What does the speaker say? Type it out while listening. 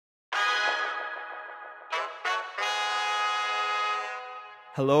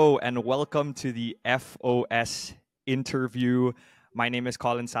Hello and welcome to the FOS interview. My name is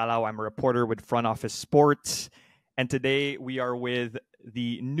Colin Salao. I'm a reporter with Front Office Sports. And today we are with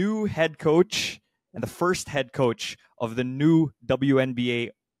the new head coach and the first head coach of the new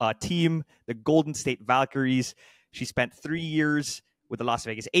WNBA team, the Golden State Valkyries. She spent 3 years with the Las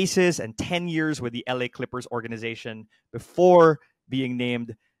Vegas Aces and 10 years with the LA Clippers organization before being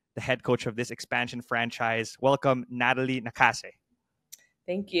named the head coach of this expansion franchise. Welcome, Natalie Nakase.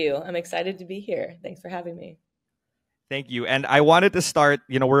 Thank you. I'm excited to be here. Thanks for having me. Thank you. And I wanted to start,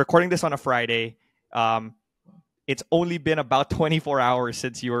 we're recording this on a Friday. It's only been about 24 hours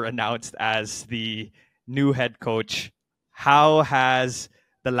since you were announced as the new head coach. How has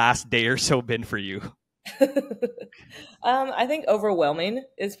the last day or so been for you? I think overwhelming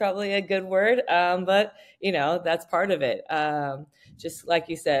is probably a good word, but that's part of it. Just like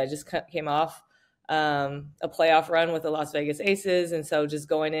you said, I just came off a playoff run with the Las Vegas Aces, and so just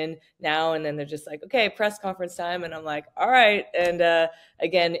going in now, and then they're just like, okay, press conference time, and I'm like, all right. And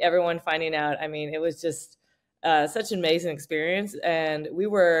again, everyone finding out. I mean, it was just such an amazing experience, and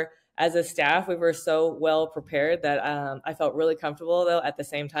as a staff, we were so well prepared that I felt really comfortable, though, at the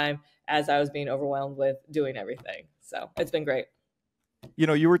same time as I was being overwhelmed with doing everything. So it's been great.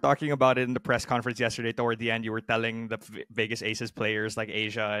 You were talking about it in the press conference yesterday. Toward the end, you were telling the Vegas Aces players like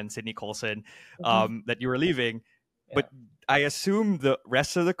Asia and Sydney Colson that you were leaving. Yeah. But I assume the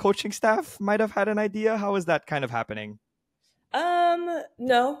rest of the coaching staff might have had an idea. How is that kind of happening?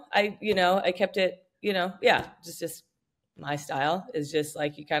 No, I kept it, just my style is just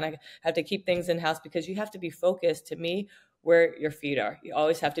like, you kind of have to keep things in house because you have to be focused, to me, where your feet are. You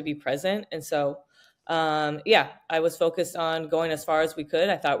always have to be present. And so, I was focused on going as far as we could.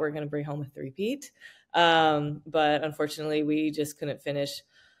 I thought we were going to bring home a three-peat. But unfortunately we just couldn't finish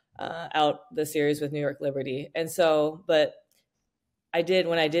out the series with New York Liberty. And so, but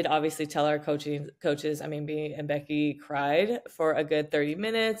when I did obviously tell our coaches, I mean, me and Becky cried for a good 30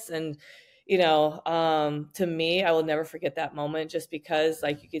 minutes. And, to me, I will never forget that moment, just because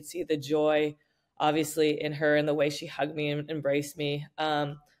like you could see the joy obviously in her and the way she hugged me and embraced me.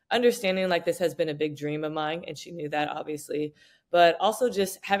 Understanding like this has been a big dream of mine, and she knew that obviously, but also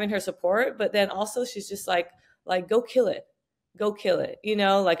just having her support. But then also she's just like, go kill it,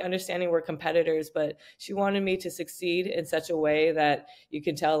 like understanding we're competitors, but she wanted me to succeed in such a way that you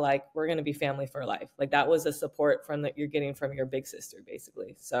can tell like we're going to be family for life. Like that was a support that you're getting from your big sister,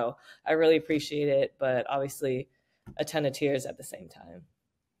 basically. So I really appreciate it, but obviously a ton of tears at the same time.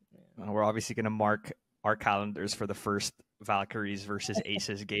 We're obviously going to mark our calendars for the first Valkyries versus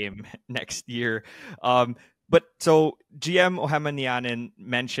Aces game next year. But so GM Ohamanianen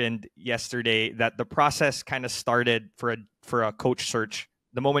mentioned yesterday that the process kind of started for a coach search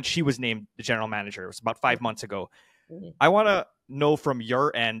the moment she was named the general manager. It was about 5 months ago. Mm-hmm. I want to know from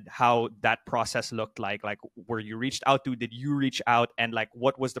your end how that process looked like. Like, were you reached out to? Did you reach out? And like,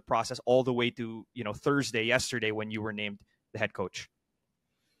 what was the process all the way to Thursday, yesterday, when you were named the head coach?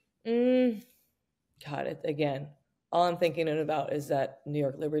 God, again, all I'm thinking about is that New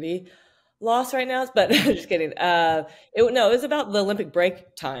York Liberty loss right now. But just kidding. It was about the Olympic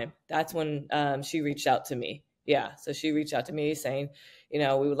break time. That's when she reached out to me. Yeah, so she reached out to me saying, we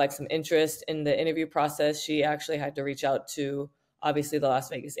would like some interest in the interview process. She actually had to reach out to obviously the Las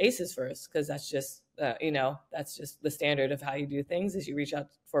Vegas Aces first, because that's just that's just the standard of how you do things, is you reach out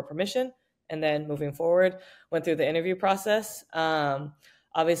for permission, and then moving forward went through the interview process.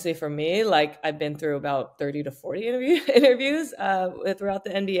 Obviously for me, like I've been through about 30 to 40 interviews throughout the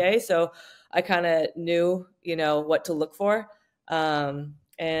NBA. So I kind of knew, what to look for.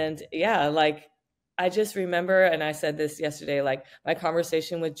 And yeah, like I just remember, and I said this yesterday, like my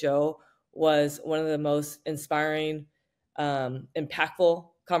conversation with Joe was one of the most inspiring, impactful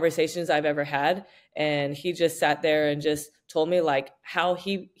conversations I've ever had. And he just sat there and just told me like how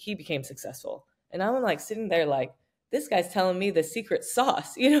he became successful. And I'm like sitting there like, this guy's telling me the secret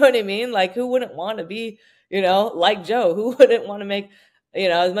sauce. You know what I mean? Like, who wouldn't want to be, like Joe? Who wouldn't want to make,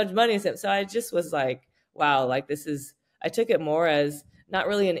 as much money as him? So I just was like, wow, like I took it more as not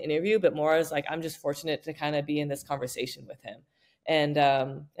really an interview, but more as like, I'm just fortunate to kind of be in this conversation with him. And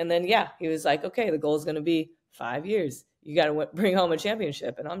then, yeah, he was like, okay, the goal is going to be 5 years. You got to bring home a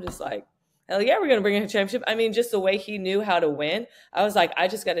championship. And I'm just like, hell yeah, we're going to bring in a championship. I mean, just the way he knew how to win, I was like, I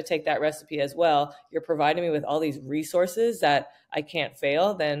just got to take that recipe as well. You're providing me with all these resources that I can't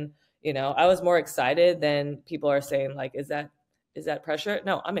fail. Then, I was more excited than people are saying, like, is that pressure?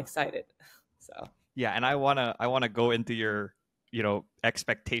 No, I'm excited. So, yeah. And I want to go into your,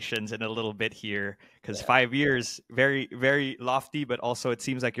 expectations in a little bit here, because 5 years, very, very lofty, but also it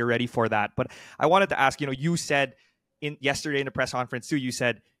seems like you're ready for that. But I wanted to ask, you said in yesterday in the press conference too, you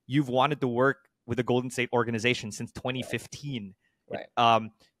said you've wanted to work with the Golden State organization since 2015. Right.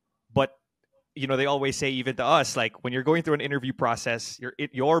 But they always say, even to us, like when you're going through an interview process,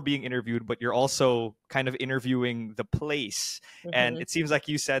 you're being interviewed, but you're also kind of interviewing the place. And it seems like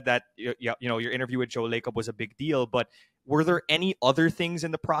you said that your interview with Joe Lacob was a big deal. But were there any other things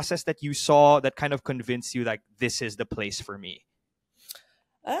in the process that you saw that kind of convinced you, like, this is the place for me?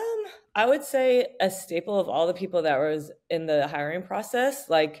 I would say a staple of all the people that was in the hiring process,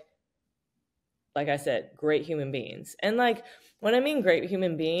 like I said, great human beings. And like when I mean great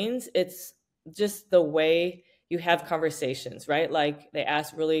human beings, it's just the way you have conversations, right? Like they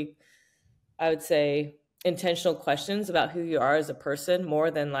ask really, I would say, intentional questions about who you are as a person,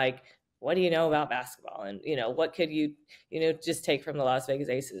 more than like, what do you know about basketball? And, what could you just take from the Las Vegas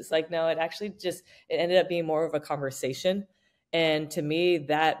Aces? Like, no, it ended up being more of a conversation. And to me,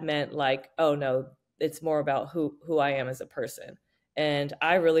 that meant like, oh no, it's more about who I am as a person. And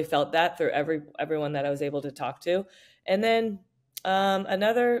I really felt that through everyone that I was able to talk to. And then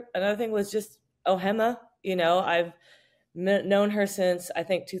another thing was just Ohema. I've known her since I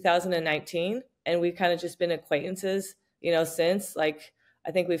think 2019, and we've kind of just been acquaintances, since. Like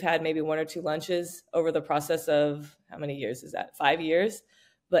I think we've had maybe one or two lunches over the process of, how many years is that? 5 years.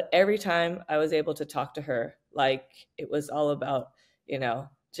 But every time I was able to talk to her, like it was all about,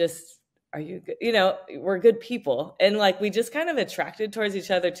 just, are you good? We're good people. And like, we just kind of attracted towards each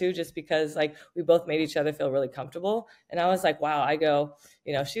other too, just because like we both made each other feel really comfortable. And I was like, wow,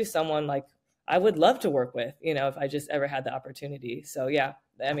 she's someone like I would love to work with, if I just ever had the opportunity. So yeah,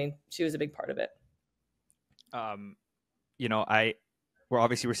 I mean, she was a big part of it.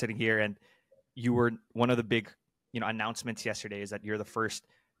 We're sitting here, and you were one of the big, announcements yesterday is that you're the first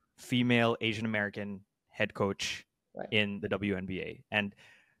female Asian American head coach in the WNBA. And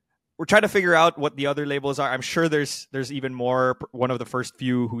we're trying to figure out what the other labels are. I'm sure there's even more. One of the first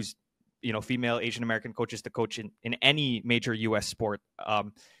few who's, female Asian American coaches to coach in any major US sport.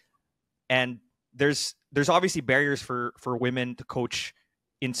 And there's obviously barriers for women to coach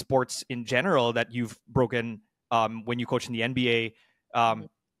in sports in general that you've broken when you coach in the NBA.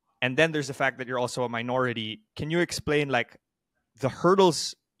 And then there's the fact that you're also a minority. Can you explain like the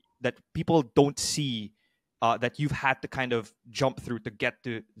hurdles that people don't see that you've had to kind of jump through to get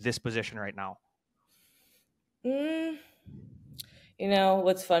to this position right now?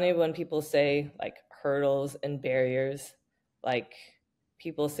 What's funny when people say like hurdles and barriers, like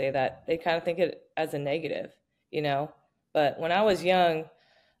people say that they kind of think it as a negative, but when I was young,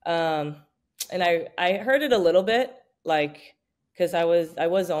 and I heard it a little bit, like, because I was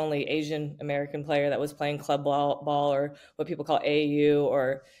the only Asian American player that was playing club ball or what people call AAU,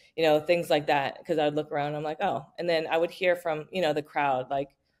 or things like that. Because I would look around and I'm like, oh, and then I would hear from the crowd like,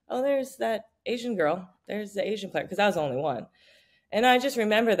 oh, there's that Asian girl, there's the Asian player, because I was the only one. And I just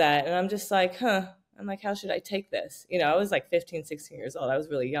remember that, and I'm just like, I'm like, how should I take this? I was like 15, 16 years old. I was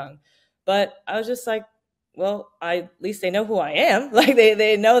really young, but I was just like, well, at least they know who I am. Like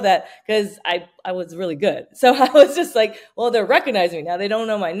they know that, because I was really good. So I was just like, well, they're recognizing me now. They don't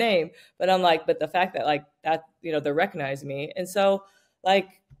know my name, but I'm like, but the fact that like that, they're recognizing me. And so like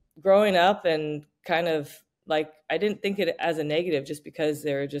growing up and kind of like, I didn't think it as a negative just because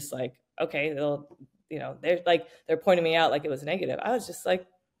they're just like, okay, they're pointing me out like it was negative. I was just like,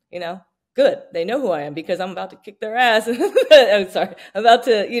 good. They know who I am because I'm about to kick their ass. I'm sorry. I'm about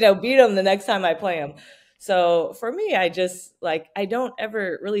to, beat them the next time I play them. So for me, I just like, I don't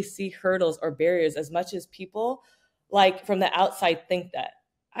ever really see hurdles or barriers as much as people like from the outside think that.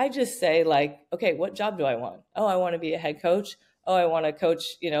 I just say like, okay, what job do I want? Oh, I want to be a head coach. Oh, I want to coach,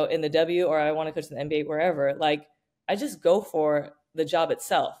 in the W, or I want to coach in the NBA, wherever. Like, I just go for the job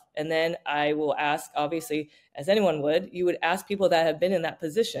itself. And then I will ask, obviously, as anyone would, you would ask people that have been in that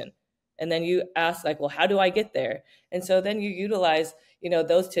position. And then you ask like, well, how do I get there? And so then you utilize,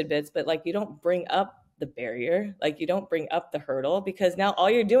 those tidbits, but like, you don't bring up the barrier, like you don't bring up the hurdle, because now all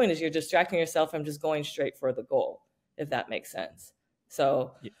you're doing is you're distracting yourself from just going straight for the goal, if that makes sense.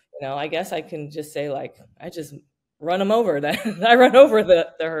 So, I guess I can just say like, I just run them over that I run over the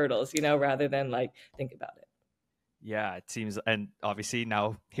hurdles, rather than like think about it. Yeah, it seems, and obviously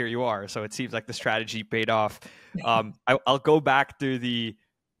now here you are. So it seems like the strategy paid off. I'll go back to the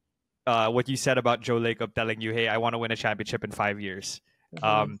what you said about Joe Lacob telling you, hey, I want to win a championship in 5 years.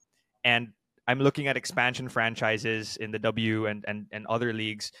 And I'm looking at expansion franchises in the W and other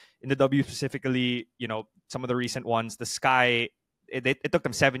leagues. In the W specifically, some of the recent ones, the Sky, it took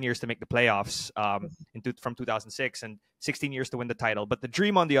them 7 years to make the playoffs from 2006 and 16 years to win the title. But the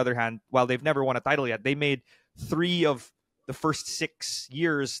Dream, on the other hand, while they've never won a title yet, they made 3 of the first 6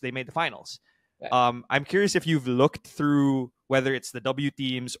 years they made the finals. Right. I'm curious if you've looked through whether it's the W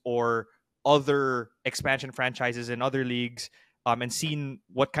teams or other expansion franchises in other leagues, and seen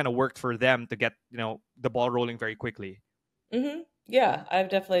what kind of worked for them to get the ball rolling very quickly. Yeah, I've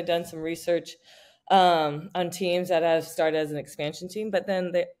definitely done some research on teams that have started as an expansion team, but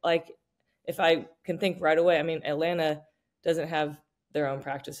then they like, if I can think right away, I mean, Atlanta doesn't have their own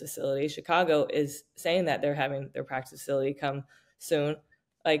practice facility. Chicago is saying that they're having their practice facility come soon.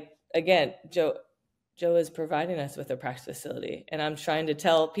 Like again, Joe is providing us with a practice facility, and I'm trying to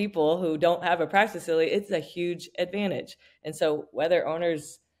tell people who don't have a practice facility it's a huge advantage. And so whether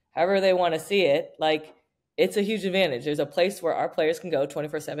owners, however they want to see it, like it's a huge advantage. There's a place where our players can go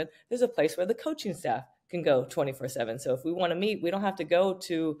 24/7. There's a place where the coaching staff can go 24/7. So if we want to meet, we don't have to go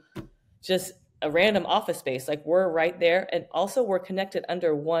to just a random office space. Like we're right there, and also we're connected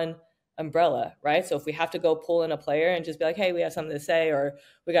under one umbrella, right? So if we have to go pull in a player and just be like, hey, we have something to say, or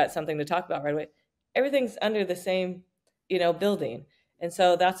we got something to talk about right away, everything's under the same, building. And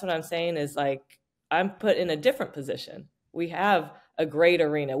so that's what I'm saying is like, I'm put in a different position. We have a great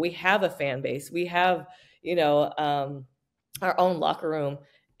arena. We have a fan base. We have, our own locker room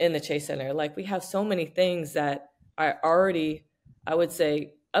in the Chase Center. Like we have so many things that are already, I would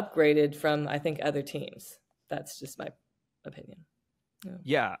say, upgraded from, I think, other teams. That's just my opinion.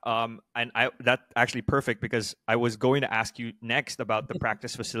 Yeah, and that's actually perfect because I was going to ask you next about the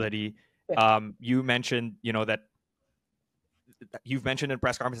practice facility. You mentioned, that you've mentioned in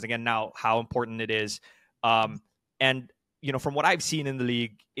press conferences again now how important it is, and from what I've seen in the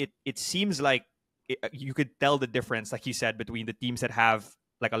league, it seems like you could tell the difference, like you said, between the teams that have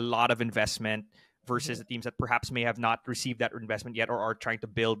like a lot of investment versus the teams that perhaps may have not received that investment yet or are trying to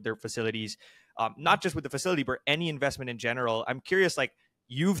build their facilities. Not just with the facility, but any investment in general. I'm curious, like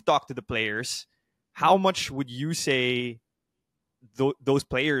you've talked to the players, how much would you say those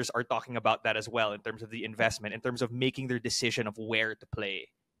players are talking about that as well in terms of the investment, in terms of making their decision of where to play?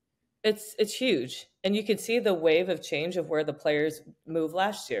 It's huge, and you can see the wave of change of where the players moved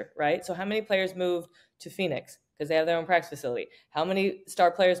last year, right? So how many players moved to Phoenix because they have their own practice facility? How many star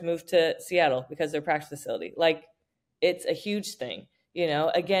players moved to Seattle because their practice facility? Like it's a huge thing,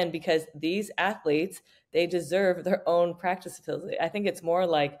 again, because these athletes, they deserve their own practice facility. I think it's more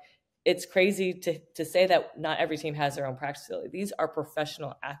like, it's crazy to say that not every team has their own practice facility. These are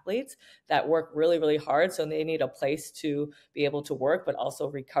professional athletes that work really, really hard. So they need a place to be able to work, but also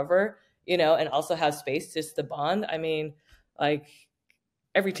recover, and also have space just to bond. I mean, like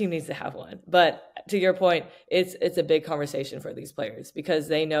every team needs to have one. But to your point, it's a big conversation for these players because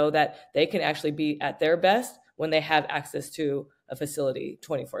they know that they can actually be at their best when they have access to a facility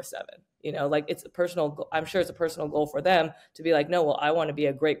 24/7. Like it's a personal, I'm sure it's a personal goal for them to be like, no, well, I want to be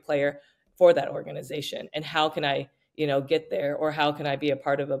a great player for that organization. And how can I, get there? Or how can I be a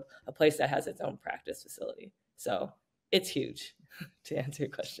part of a place that has its own practice facility? So it's huge to answer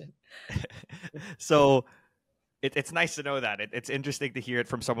your question. So it's nice to know that. It's interesting to hear it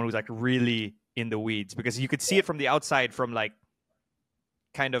from someone who's like really in the weeds, because you could see it from the outside from like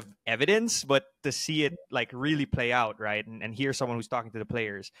kind of evidence, but to see it like really play out, right? And hear someone who's talking to the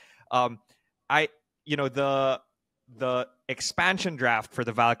players. The expansion draft for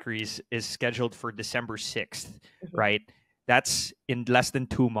the Valkyries is scheduled for December 6th, right? That's in less than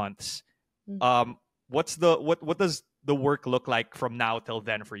 2 months. What does the work look like from now till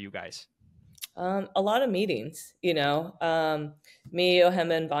then for you guys? A lot of meetings, me,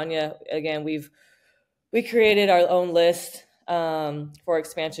 Ohema, and Vanya. Again, we created our own list for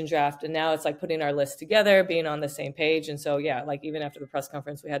expansion draft, and now it's like putting our list together, being on the same page. And so, yeah, like even after the press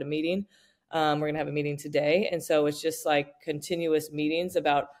conference, we had a meeting. We're gonna have a meeting today, and so it's just like continuous meetings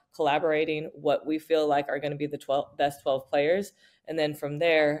about collaborating what we feel like are going to be the best 12 players, and then from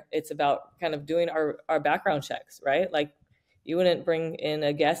there, it's about kind of doing our background checks, right? Like you wouldn't bring in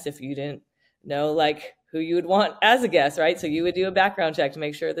a guest if you didn't know like who you would want as a guest, right? So you would do a background check to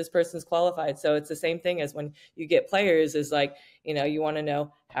make sure this person's qualified. So it's the same thing as when you get players, is like, you want to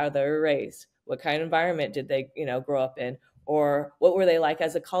know how they were raised, what kind of environment did they, grow up in, or what were they like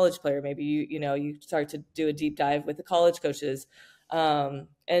as a college player? Maybe you start to do a deep dive with the college coaches, and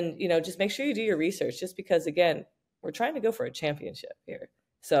just make sure you do your research. Just because, again, we're trying to go for a championship here,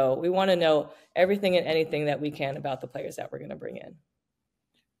 so we want to know everything and anything that we can about the players that we're going to bring in.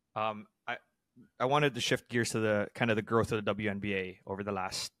 I wanted to shift gears to the kind of the growth of the WNBA over the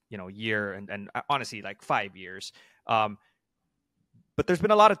last year and honestly like 5 years. But there's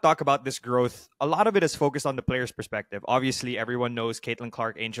been a lot of talk about this growth. A lot of it is focused on the player's perspective. Obviously, everyone knows Caitlin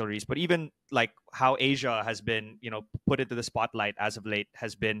Clark, Angel Reese, but even like how Asia has been, put into the spotlight as of late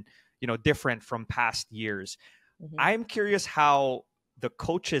has been, different from past years. I'm curious how the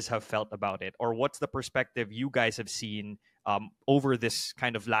coaches have felt about it, or what's the perspective you guys have seen over this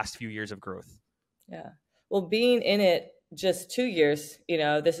kind of last few years of growth? Yeah. Well, being in it just 2 years,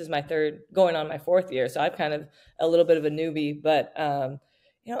 this is my third, going on my fourth year. So I'm kind of a little bit of a newbie, but,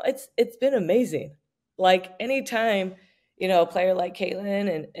 it's been amazing. Like anytime, a player like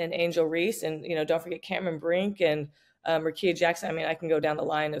Caitlin and Angel Reese, and, don't forget Cameron Brink and Rakia Jackson. I mean, I can go down the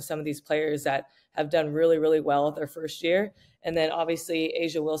line of some of these players that have done really, really well at their first year. And then obviously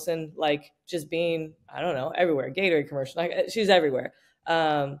Asia Wilson, like just being, I don't know, everywhere, Gatorade commercial, like she's everywhere.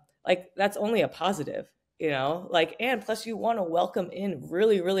 Like that's only a positive, like, and plus you want to welcome in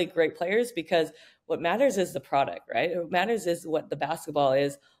really, really great players, because what matters is the product, right? What matters is what the basketball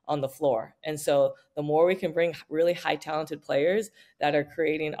is on the floor. And so the more we can bring really high talented players that are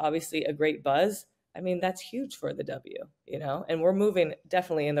creating obviously a great buzz, I mean, that's huge for the W, and we're moving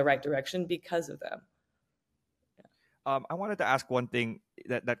definitely in the right direction because of them. I wanted to ask one thing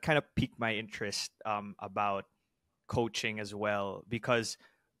that kind of piqued my interest about coaching as well, because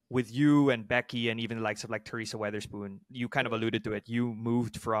with you and Becky and even the likes of like Teresa Weatherspoon, you kind of alluded to it. You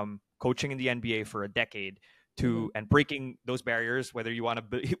moved from coaching in the NBA for a decade to and breaking those barriers, whether you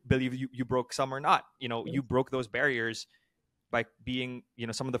want to believe you broke some or not. You broke those barriers by being,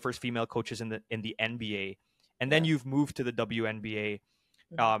 some of the first female coaches in the NBA, and then you've moved to the WNBA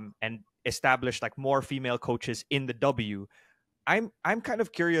and established like more female coaches in the W. I'm kind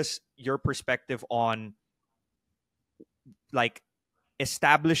of curious your perspective on like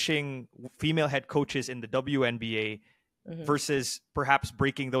establishing female head coaches in the WNBA versus perhaps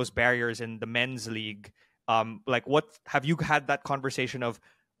breaking those barriers in the men's league. Like, what have you had that conversation of,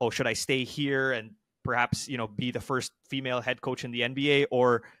 oh, should I stay here and perhaps, be the first female head coach in the NBA,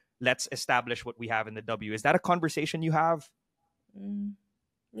 or let's establish what we have in the W? Is that a conversation you have?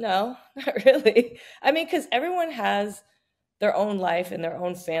 No, not really. I mean, because everyone has their own life and their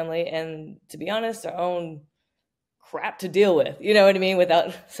own family, and to be honest, their own crap to deal with, you know what I mean?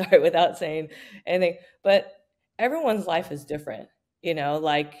 Without saying anything, but everyone's life is different,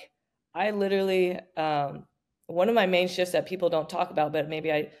 like I literally, one of my main shifts that people don't talk about, but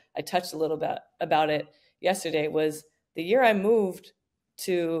maybe I touched a little bit about it yesterday, was the year I moved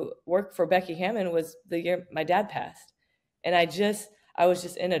to work for Becky Hammond was the year my dad passed. And I was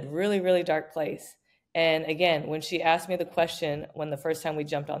just in a really, really dark place. And again, when she asked me the question, when the first time we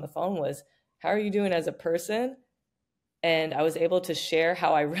jumped on the phone was, how are you doing as a person? And I was able to share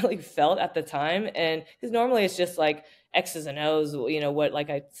how I really felt at the time. And because normally it's just like X's and O's, what, like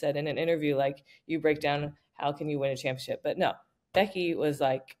I said in an interview, like you break down, how can you win a championship? But no, Becky was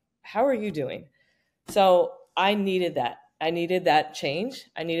like, how are you doing? So I needed that. I needed that change.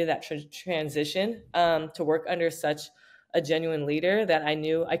 I needed that transition to work under such a genuine leader that I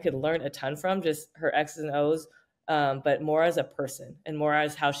knew I could learn a ton from, just her X's and O's, but more as a person and more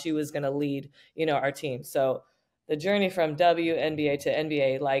as how she was going to lead, our team. So the journey from WNBA to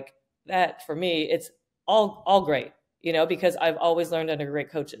NBA, like that for me, it's all great, because I've always learned under great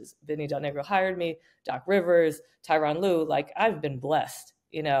coaches. Vinny Del Negro hired me, Doc Rivers, Tyronn Lue, like I've been blessed,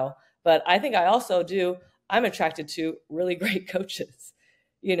 but I think I'm attracted to really great coaches,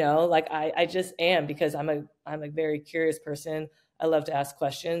 like I just am, because I'm a very curious person. I love to ask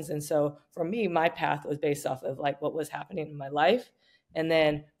questions. And so for me, my path was based off of like what was happening in my life. And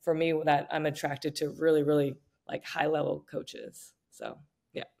then for me, that I'm attracted to really, really like high level coaches. So,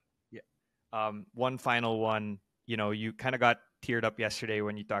 yeah. Yeah. One final one, you kind of got teared up yesterday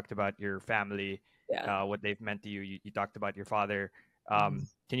when you talked about your family, what they've meant to you. You talked about your father. Can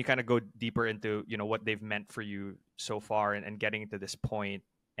you kind of go deeper into, what they've meant for you so far and getting to this point,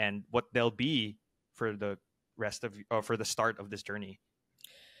 and what they'll be for the for the start of this journey?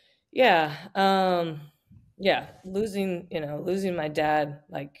 Yeah. Losing my dad,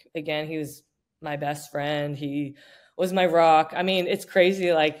 like, again, he was my best friend. He was my rock. I mean, it's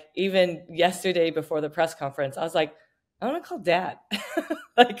crazy. Like even yesterday before the press conference, I was like, I want to call dad.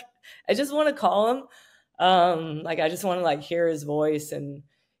 Like, I just want to call him. Like, I just want to like hear his voice, and,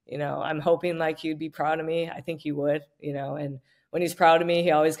 I'm hoping like he'd be proud of me. I think he would, and when he's proud of me, he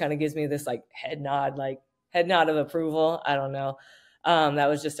always kind of gives me this like head nod of approval. I don't know. That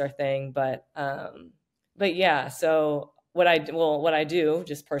was just our thing. But yeah, so what I do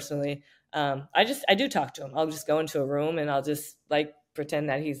just personally, I do talk to him. I'll just go into a room and I'll just like pretend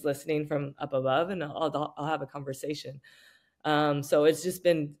that he's listening from up above, and I'll have a conversation. So it's just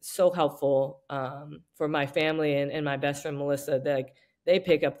been so helpful for my family and my best friend Melissa. Like they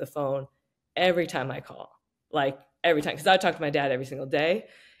pick up the phone every time I call, like every time, because I talk to my dad every single day.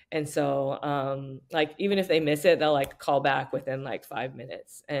 And so like even if they miss it, they'll like call back within like 5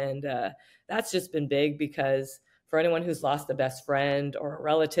 minutes. And that's just been big, because for anyone who's lost a best friend or a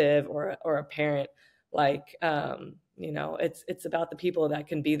relative or a parent, like, you know, it's about the people that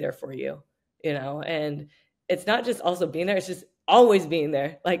can be there for you, you know, and it's not just also being there, it's just always being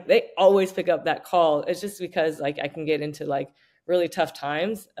there. Like, they always pick up that call. It's just because, like, I can get into like really tough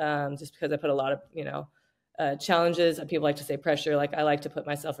times, just because I put a lot of, you know, challenges. People like to say pressure. Like, I like to put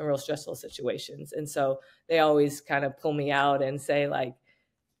myself in real stressful situations. And so they always kind of pull me out and say, like,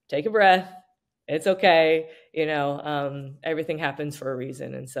 take a breath. It's okay. You know, everything happens for a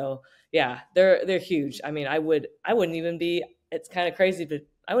reason. And so, yeah, they're huge. I mean, I wouldn't even be, it's kind of crazy, but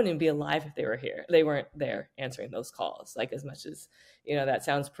I wouldn't even be alive if they were here. They weren't there answering those calls, like, as much as, you know, that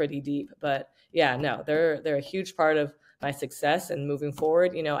sounds pretty deep, but yeah, no, they're a huge part of my success and moving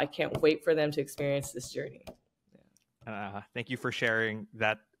forward. You know, I can't wait for them to experience this journey. Thank you for sharing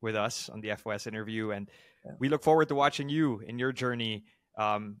that with us on the FOS interview. And Yeah. we look forward to watching you in your journey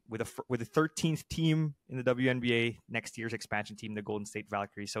with the 13th team in the WNBA, next year's expansion team, the Golden State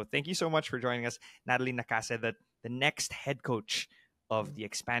Valkyries. So thank you so much for joining us, Natalie Nakase, the next head coach of the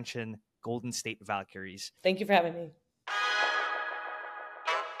expansion Golden State Valkyries. Thank you for having me.